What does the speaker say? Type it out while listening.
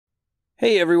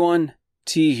Hey everyone,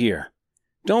 T here.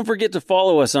 Don't forget to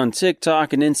follow us on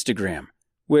TikTok and Instagram,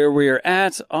 where we are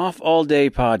at Off All Day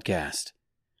Podcast.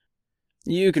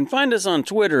 You can find us on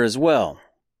Twitter as well.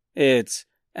 It's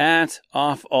at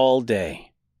Off All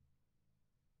Day.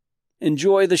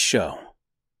 Enjoy the show.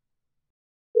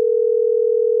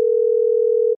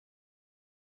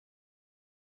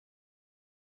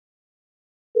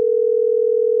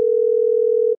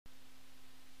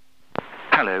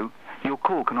 Hello, your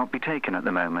call cannot be taken at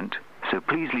the moment, so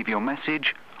please leave your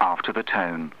message after the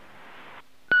tone.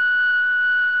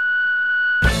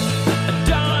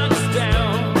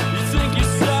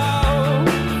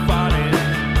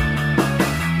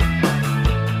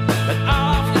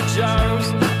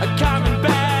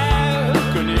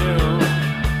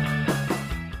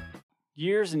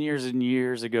 Years and years and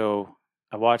years ago,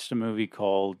 I watched a movie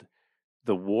called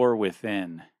The War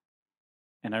Within.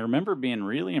 And I remember being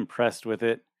really impressed with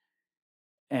it.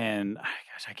 And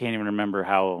gosh, I can't remember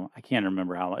how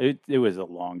long. It was a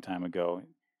long time ago.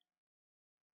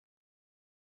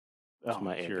 That's Oh,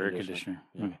 my it's air your conditioner.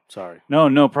 Yeah, Okay. sorry.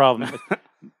 No problem.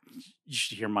 You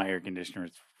should hear my air conditioner.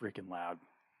 It's freaking loud.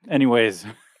 Anyways,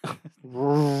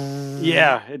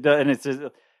 yeah, it does,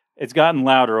 and it's gotten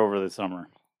louder over the summer.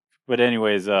 But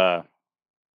anyways, crap!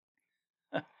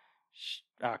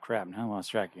 Now I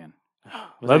lost track again.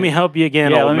 Let me help you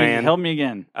again, old man. Help me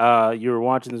again. You were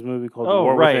watching this movie called The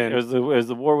War right. Within. It was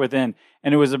the War Within,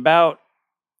 and it was about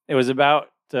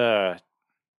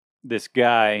this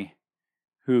guy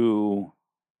who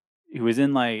was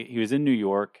in New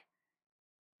York,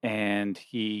 and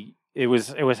it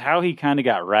was how he kind of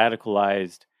got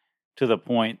radicalized to the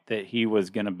point that he was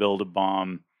going to build a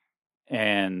bomb,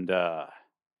 and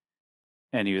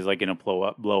he was like going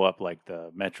to blow up like the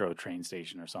metro train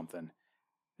station or something.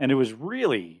 And it was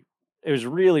really,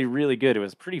 really good. It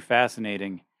was pretty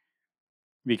fascinating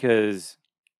because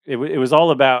it was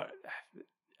all about,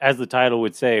 as the title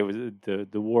would say, it was the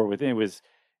war within.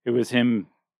 It was him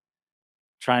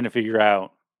trying to figure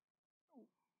out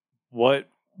what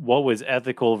was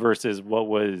ethical versus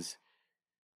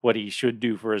what he should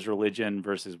do for his religion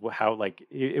versus how, like,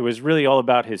 it was really all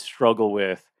about his struggle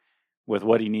with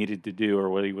what he needed to do or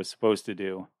what he was supposed to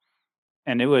do.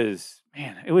 And it was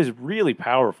really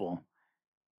powerful.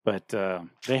 But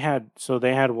they had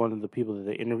one of the people that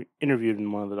they interviewed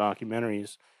in one of the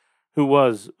documentaries who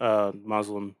was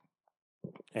Muslim,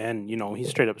 and he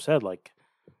straight up said, like,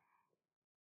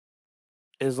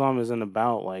 Islam isn't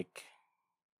about, like,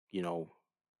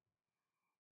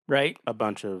 right, a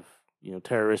bunch of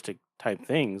terroristic type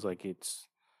things. Like, it's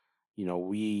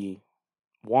we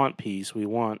want peace, we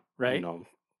want right,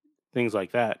 things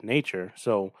like that, nature.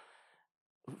 So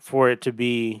for it to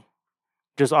be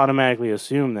just automatically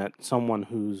assume that someone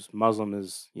who's Muslim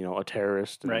is, a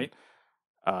terrorist, and, right.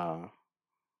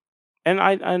 And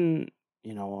I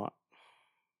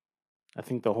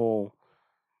think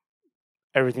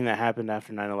everything that happened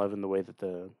after 9/11, the way that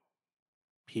the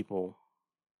people,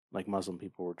 like Muslim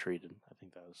people, were treated, I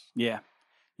think that was yeah.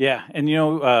 And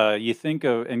you think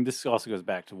of, and this also goes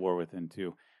back to War Within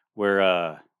too,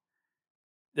 where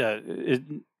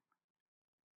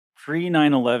pre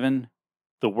 9/11,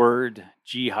 the word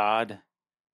jihad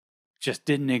just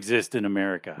didn't exist in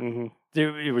America. Mm-hmm.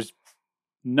 It was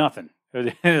nothing.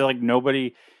 Like,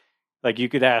 nobody, like, you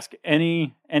could ask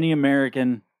any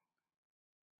American,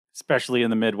 especially in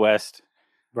the Midwest,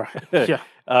 right?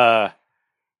 Yeah.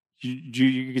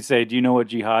 You could say, "Do you know what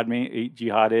jihad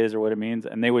is or what it means?"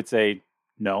 And they would say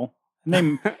no.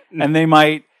 And they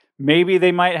might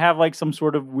have like some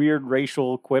sort of weird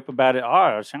racial quip about it.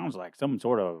 Oh, it sounds like some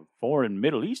sort of foreign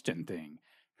Middle Eastern thing.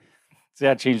 See,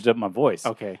 I changed up my voice.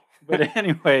 Okay. But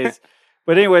anyways,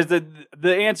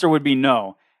 the answer would be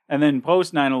no. And then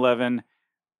post 9/11,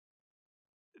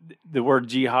 the word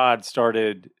jihad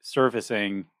started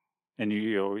surfacing, and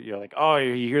you're like, oh,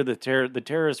 you hear the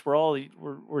terrorists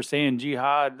were saying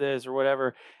jihad this or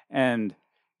whatever, and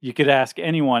you could ask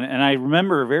anyone. And I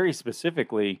remember very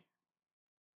specifically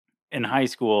in high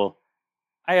school,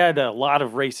 I had a lot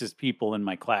of racist people in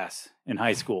my class in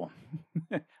high school,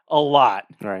 a lot,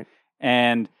 right?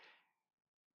 And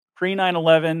pre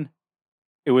 9/11,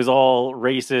 it was all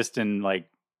racist, and like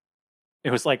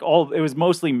it was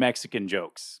mostly Mexican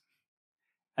jokes.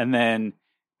 And then,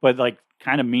 but like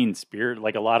kind of mean spirit,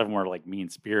 like a lot of them were like mean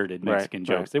spirited Mexican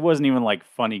jokes. Right. It wasn't even like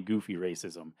funny, goofy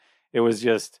racism. It was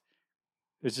just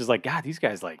like, God, these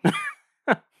guys, like,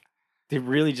 they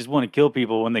really just want to kill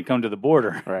people when they come to the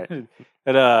border. Right.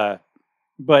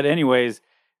 But anyways,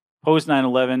 post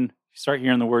 9/11, you start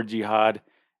hearing the word jihad,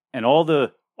 and all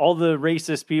the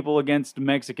racist people against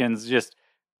Mexicans just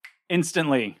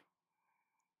instantly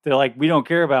they're like, we don't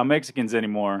care about Mexicans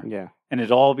anymore. Yeah. And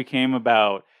it all became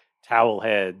about towel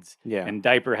heads Yeah. and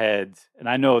diaper heads. And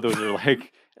I know those are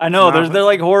like, they're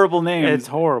like horrible names. It's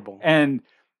horrible. And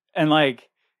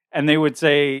they would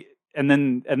say, and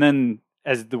then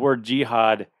as the word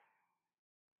jihad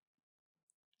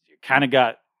kind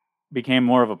of became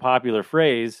more of a popular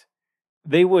phrase,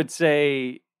 they would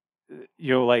say,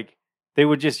 like they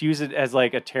would just use it as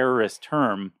like a terrorist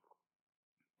term.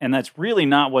 And that's really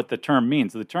not what the term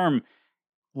means. The term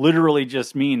literally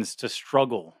just means to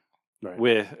struggle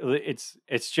with.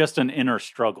 It's just an inner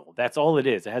struggle. That's all it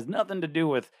is. It has nothing to do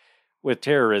with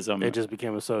terrorism. It just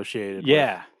became associated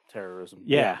with terrorism.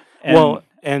 Yeah.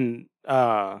 And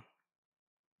there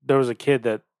was a kid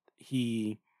that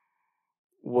he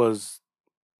was,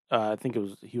 I think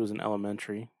he was in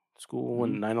elementary school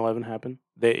when 9/11 happened.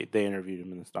 They interviewed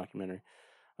him in this documentary.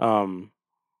 And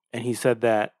he said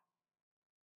that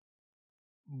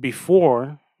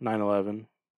before 9/11,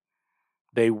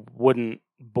 they wouldn't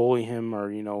bully him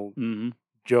or,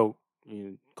 joke,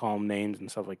 call him names and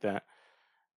stuff like that.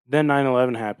 Then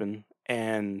 9/11 happened,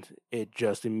 and it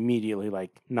just immediately,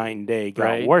 like night and day,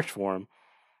 got worse for him.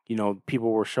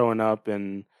 People were showing up,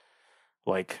 and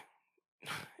like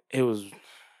it was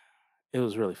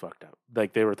really fucked up.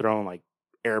 Like they were throwing like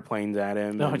airplanes at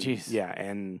him. Oh, jeez. Yeah,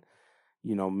 and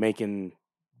making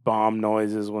bomb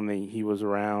noises when he was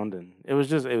around, and it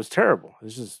was terrible. It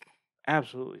was just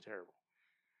absolutely terrible.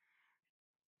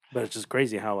 But it's just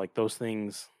crazy how like those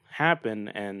things happen,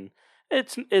 and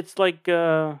it's like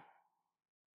Pearl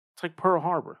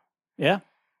Harbor. Yeah.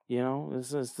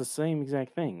 It's the same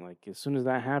exact thing. Like as soon as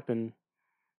that happened,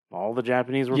 all the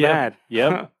Japanese were Yep. bad.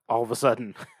 Yep. All of a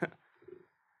sudden.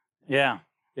 Yeah.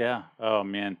 Yeah. Oh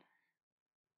man.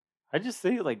 I just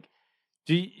think like,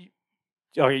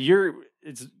 you're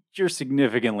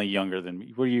significantly younger than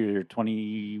me. What are you? You're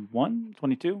 21,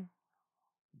 22?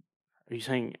 Are you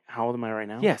saying how old am I right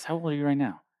now? Yes. How old are you right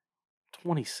now?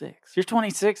 26. You're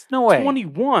 26? No way.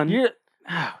 21? You're.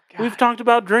 Oh, God. We've talked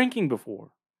about drinking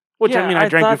before. Which, Yeah, I mean, I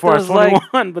drank thought before I was those,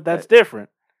 21, but that's different.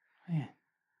 Man.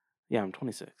 Yeah, I'm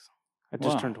 26. I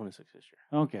just turned 26 this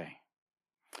year. Okay.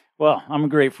 Well, I'm a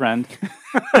great friend.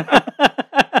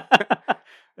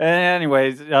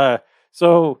 Anyways,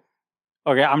 so,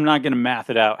 okay, I'm not going to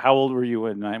math it out. How old were you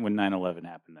when 9/11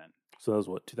 happened then? So that was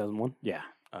what, 2001? Yeah.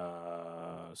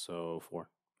 So 4.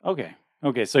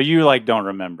 Okay, so you like don't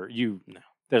remember. No.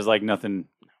 There's like nothing.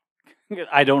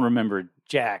 I don't remember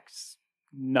Jack's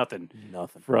nothing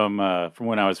from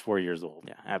when I was 4 years old.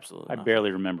 Yeah, absolutely. I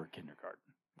barely remember kindergarten.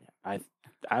 Yeah,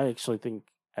 I actually think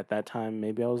at that time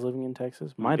maybe I was living in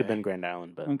Texas. Might have been Grand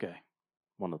Island, but okay.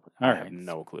 One of the. All I right. have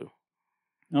no clue.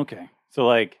 Okay, so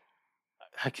like,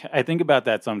 I think about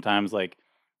that sometimes. Like,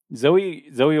 Zoe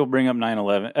will bring up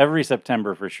 9/11 every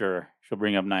September for sure. She'll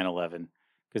bring up 9/11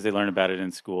 because they learn about it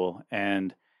in school,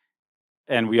 and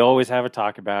we always have a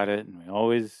talk about it, and I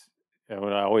always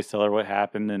tell her what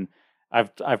happened, and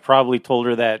I've probably told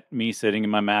her that me sitting in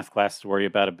my math class story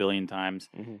about 1 billion times,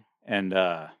 and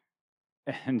I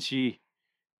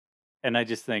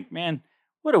just think, man,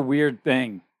 what a weird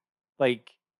thing,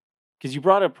 like, because you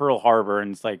brought up Pearl Harbor,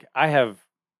 and it's like I have,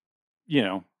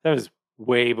 that was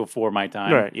way before my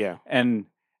time, Right? Yeah, and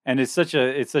it's such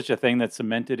a thing that's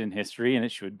cemented in history, and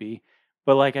it should be,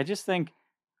 but like I just think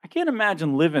I can't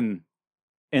imagine living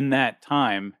in that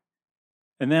time.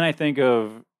 And then I think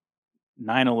of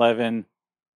 9/11,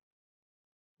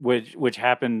 which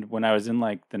happened when I was in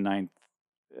like the 9th.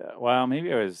 Well,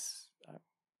 maybe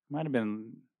might have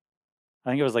been. I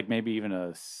think it was like maybe even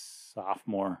a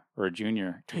sophomore or a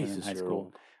junior in high school.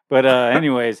 Old. But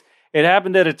anyways, it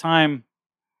happened at a time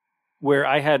where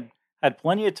I had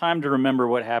plenty of time to remember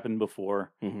what happened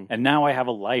before, and now I have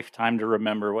a lifetime to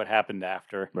remember what happened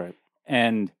after. Right.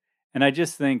 And I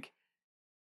just think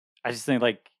like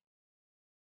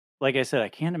I said, I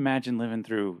can't imagine living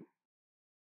through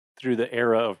the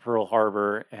era of Pearl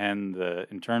Harbor and the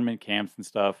internment camps and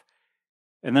stuff.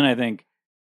 And then I think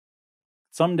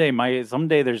someday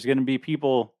there's going to be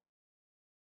people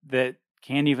that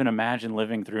can't even imagine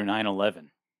living through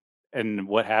 9/11 and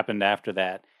what happened after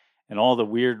that, and all the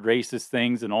weird racist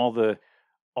things, and all the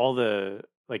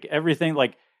like everything,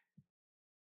 like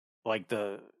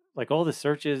all the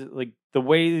searches, like the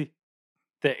way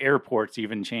the airports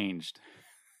even changed.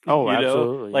 Oh,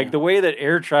 absolutely. Like the way that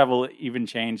air travel even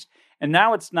changed. And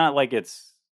now it's not like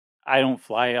I don't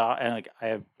fly, and like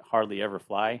I hardly ever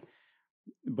fly,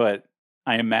 but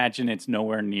I imagine it's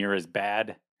nowhere near as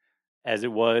bad as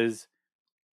it was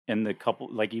in the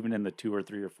even in the 2 or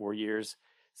 3 or 4 years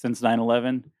since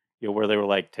 9/11, where they were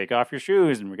like, take off your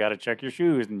shoes and we got to check your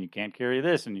shoes and you can't carry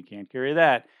this and you can't carry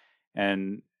that.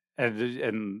 And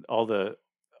and all the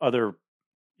other,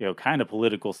 kind of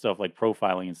political stuff like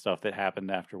profiling and stuff that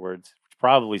happened afterwards, which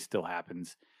probably still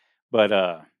happens. But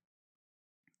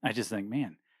I just think,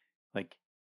 man, like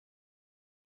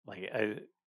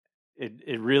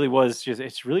it really was just,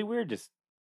 it's really weird just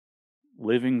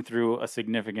living through a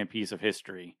significant piece of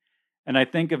history. And I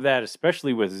think of that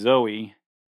especially with Zoe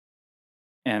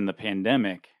and the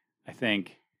pandemic. I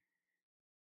think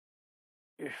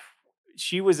if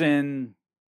she was in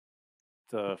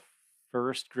the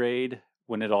first grade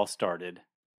when it all started.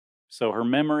 So her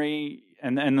memory,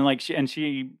 and like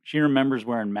she remembers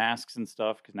wearing masks and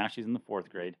stuff because now she's in the fourth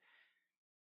grade.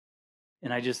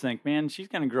 And I just think, man, she's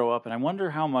going to grow up, and I wonder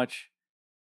how much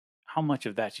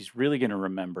of that she's really going to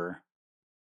remember.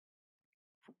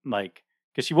 Like,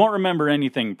 because she won't remember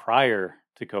anything prior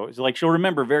to COVID. Like, she'll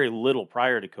remember very little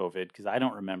prior to COVID because I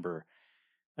don't remember.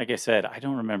 Like I said, I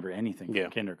don't remember anything from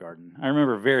kindergarten. I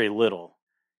remember very little,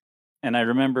 and I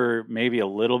remember maybe a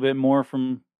little bit more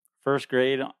from first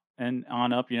grade and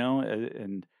on up.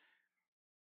 And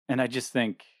I just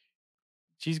think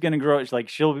she's going to grow. It's like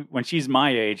when she's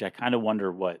my age, I kind of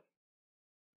wonder what,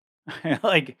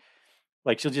 like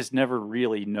she'll just never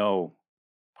really know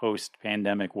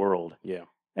post-pandemic world. Yeah.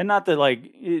 And not that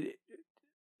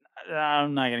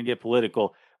I'm not going to get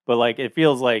political, but like, it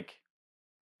feels like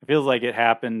it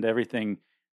happened. Everything,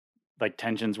 like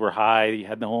tensions were high. You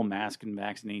had the whole mask and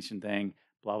vaccination thing,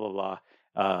 blah, blah,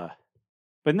 blah.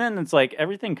 But then it's like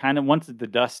everything kind of, once the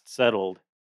dust settled,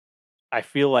 I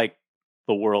feel like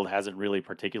the world hasn't really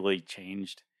particularly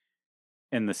changed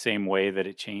in the same way that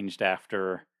it changed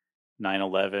after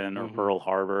 9/11 or Pearl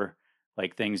Harbor.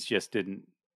 Like things just didn't,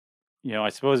 I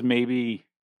suppose maybe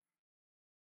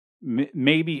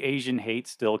Asian hate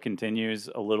still continues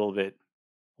a little bit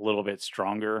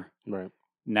stronger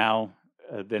now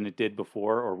than it did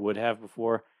before or would have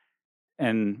before.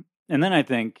 And then I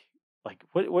think like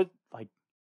what like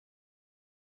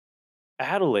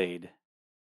Adelaide,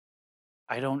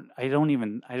 I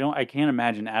can't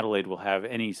imagine Adelaide will have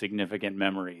any significant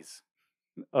memories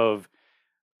of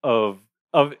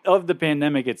the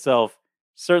pandemic itself.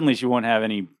 Certainly she won't have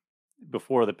any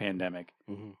before the pandemic.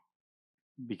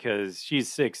 Because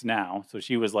she's 6 now, so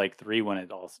she was like 3 when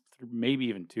it all, maybe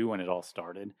even 2 when it all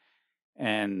started,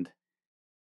 and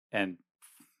who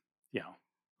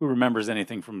remembers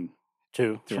anything from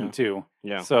 2?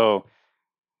 Yeah. So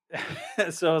I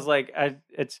was like, I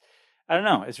don't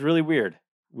know. It's really weird.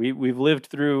 I've lived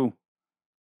through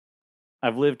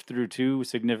 2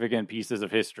 significant pieces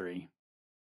of history,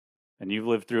 and you've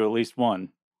lived through at least one.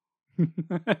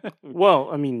 Well,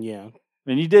 I mean, yeah.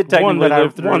 And you did technically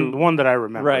live through one that I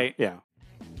remember. Right. Yeah.